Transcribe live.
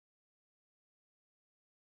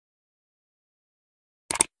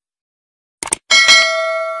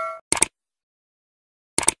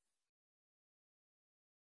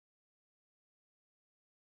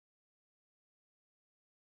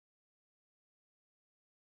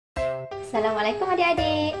Assalamualaikum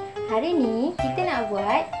adik-adik. Hari ni kita nak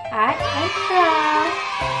buat art and craft.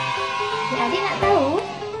 Adik-adik nak tahu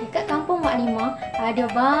dekat kampung Mak Limah ada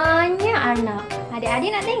banyak arnab.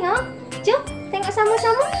 Adik-adik nak tengok? Jom tengok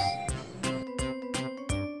sama-sama.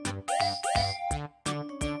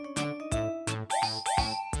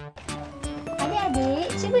 Adik-adik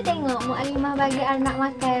cuba tengok Mak Limah bagi arnab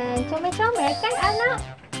makan. Comel-comel kan arnab?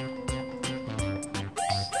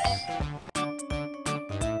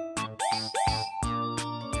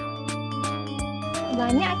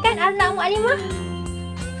 Banyak kan arnab Mak Limah?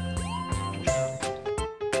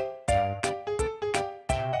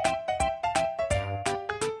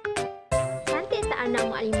 Cantik tak arnab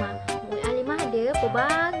Mak Limah? Mak Limah ada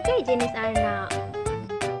pelbagai jenis arnab.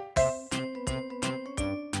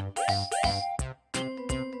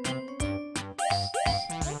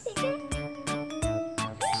 Cantik kan?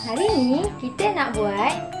 Hari ni kita nak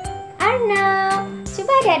buat arnab. Cuba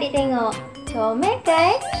adik-adik tengok. Comel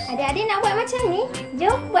kan? Adik-adik nak buat macam ni?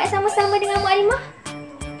 Jom buat sama-sama dengan Mak Limah.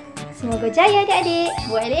 Semoga jaya adik-adik.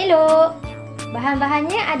 Buat elok-elok.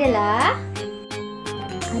 Bahan-bahannya adalah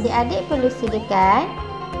adik-adik perlu sediakan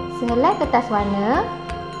sehelai kertas warna,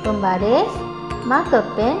 pembaris, marker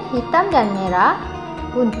pen hitam dan merah,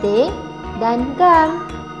 gunting dan gam.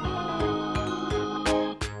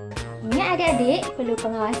 Ingat adik-adik perlu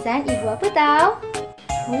pengawasan ibu apa tahu?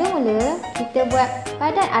 Mula-mula kita buat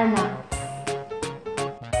padat arnab.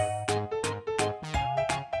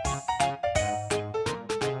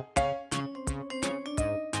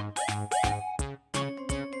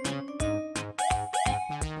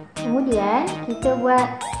 Kemudian kita buat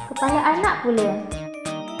kepala arnab pula.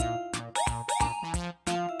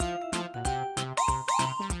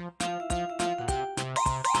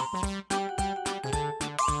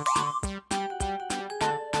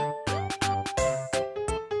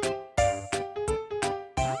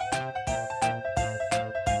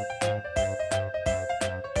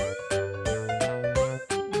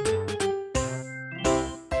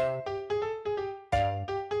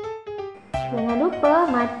 Jangan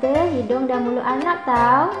lupa mata, hidung dan mulut arnab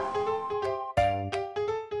tau.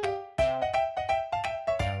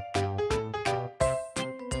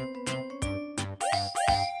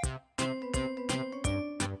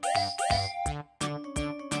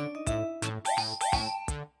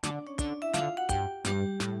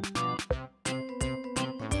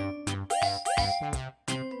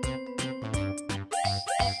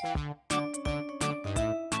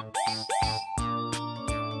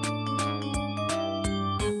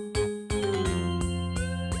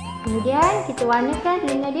 Kemudian kita warnakan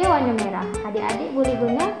telinga dia warna merah. Adik-adik boleh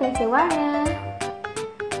guna pensel warna.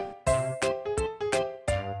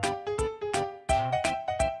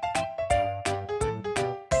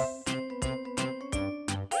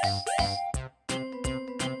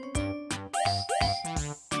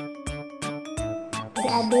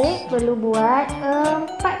 Adik-adik perlu buat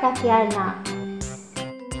 4 kaki arnab.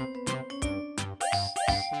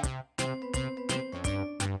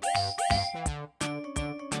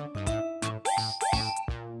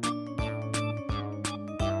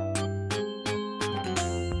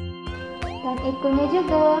 Dan ekornya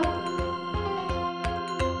juga.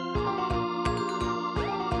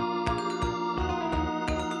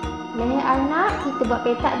 Leher arnab kita buat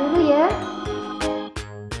petak dulu ya.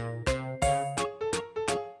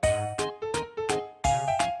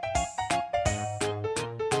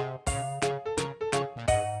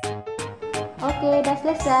 Okey, dah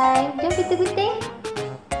selesai. Jom kita gunting.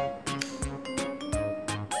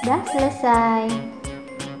 Dah selesai.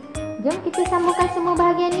 Jom kita sambungkan semua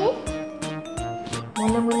bahagian ni.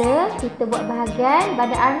 Mula-mula kita buat bahagian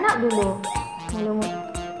badan arnab dulu. Mula-mula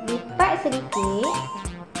lipat sedikit.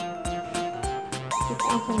 Lipat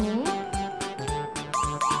macam ni.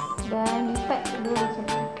 Dan lipat dulu macam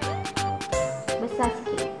ni. Besar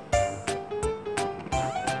sikit.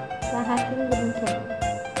 Dan hasilnya jadi macam ni.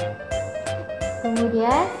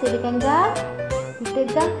 Kemudian sediakan gam. Kita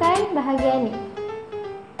gamkan bahagian ni.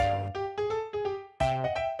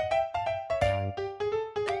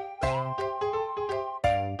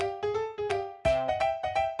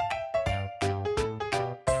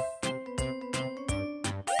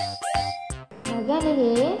 Bahagian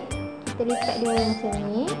leher kita lipat dulu macam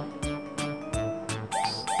ni.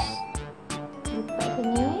 Lipat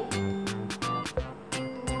sini.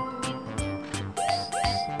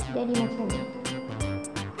 Jadi macam ni.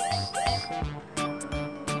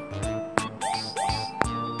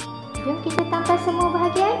 Jom kita tampal semua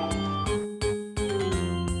bahagian.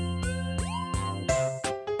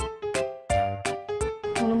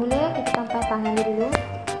 Mula-mula kita tampal tangan dia dulu.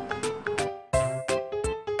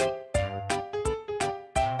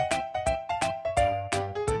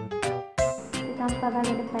 tampal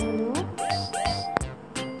bahagian depan dulu.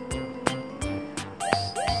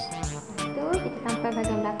 Itu kita tampal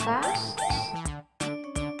bahagian belakang.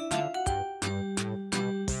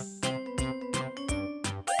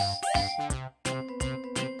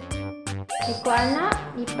 Ekor anak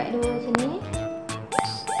lipat dua sini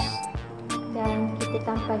dan kita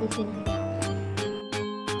tampal di sini.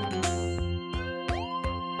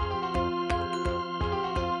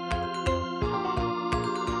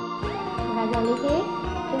 Bahagian leher,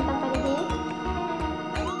 kita tampal leher.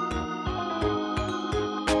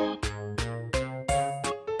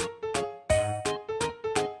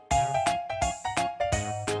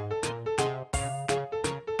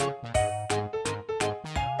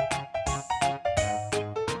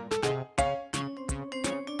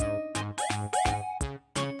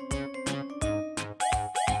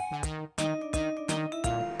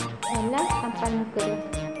 Last tampal muka dia.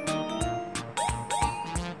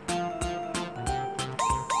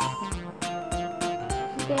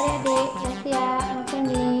 Okey adik, dah siap macam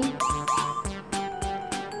ni.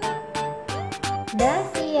 Dah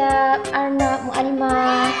siap Arnab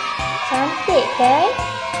Mu'alimah. Cantik kan?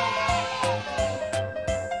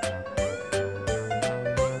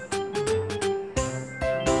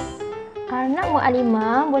 Arnab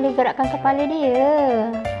Mu'alimah boleh gerakkan kepala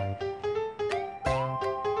dia.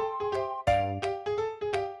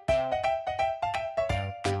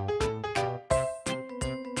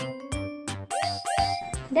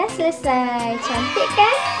 Dah selesai. Cantik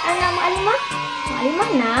kan Arnab Mu'alimah? Mu'alimah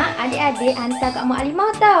nak adik-adik hantar kat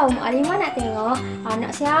Mu'alimah tau. Mu'alimah nak tengok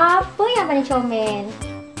anak siapa yang paling comel.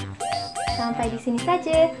 Sampai di sini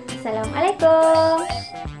saja. Assalamualaikum.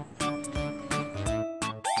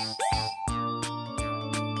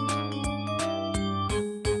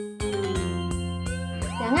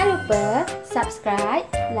 Jangan lupa subscribe,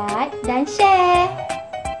 like dan share.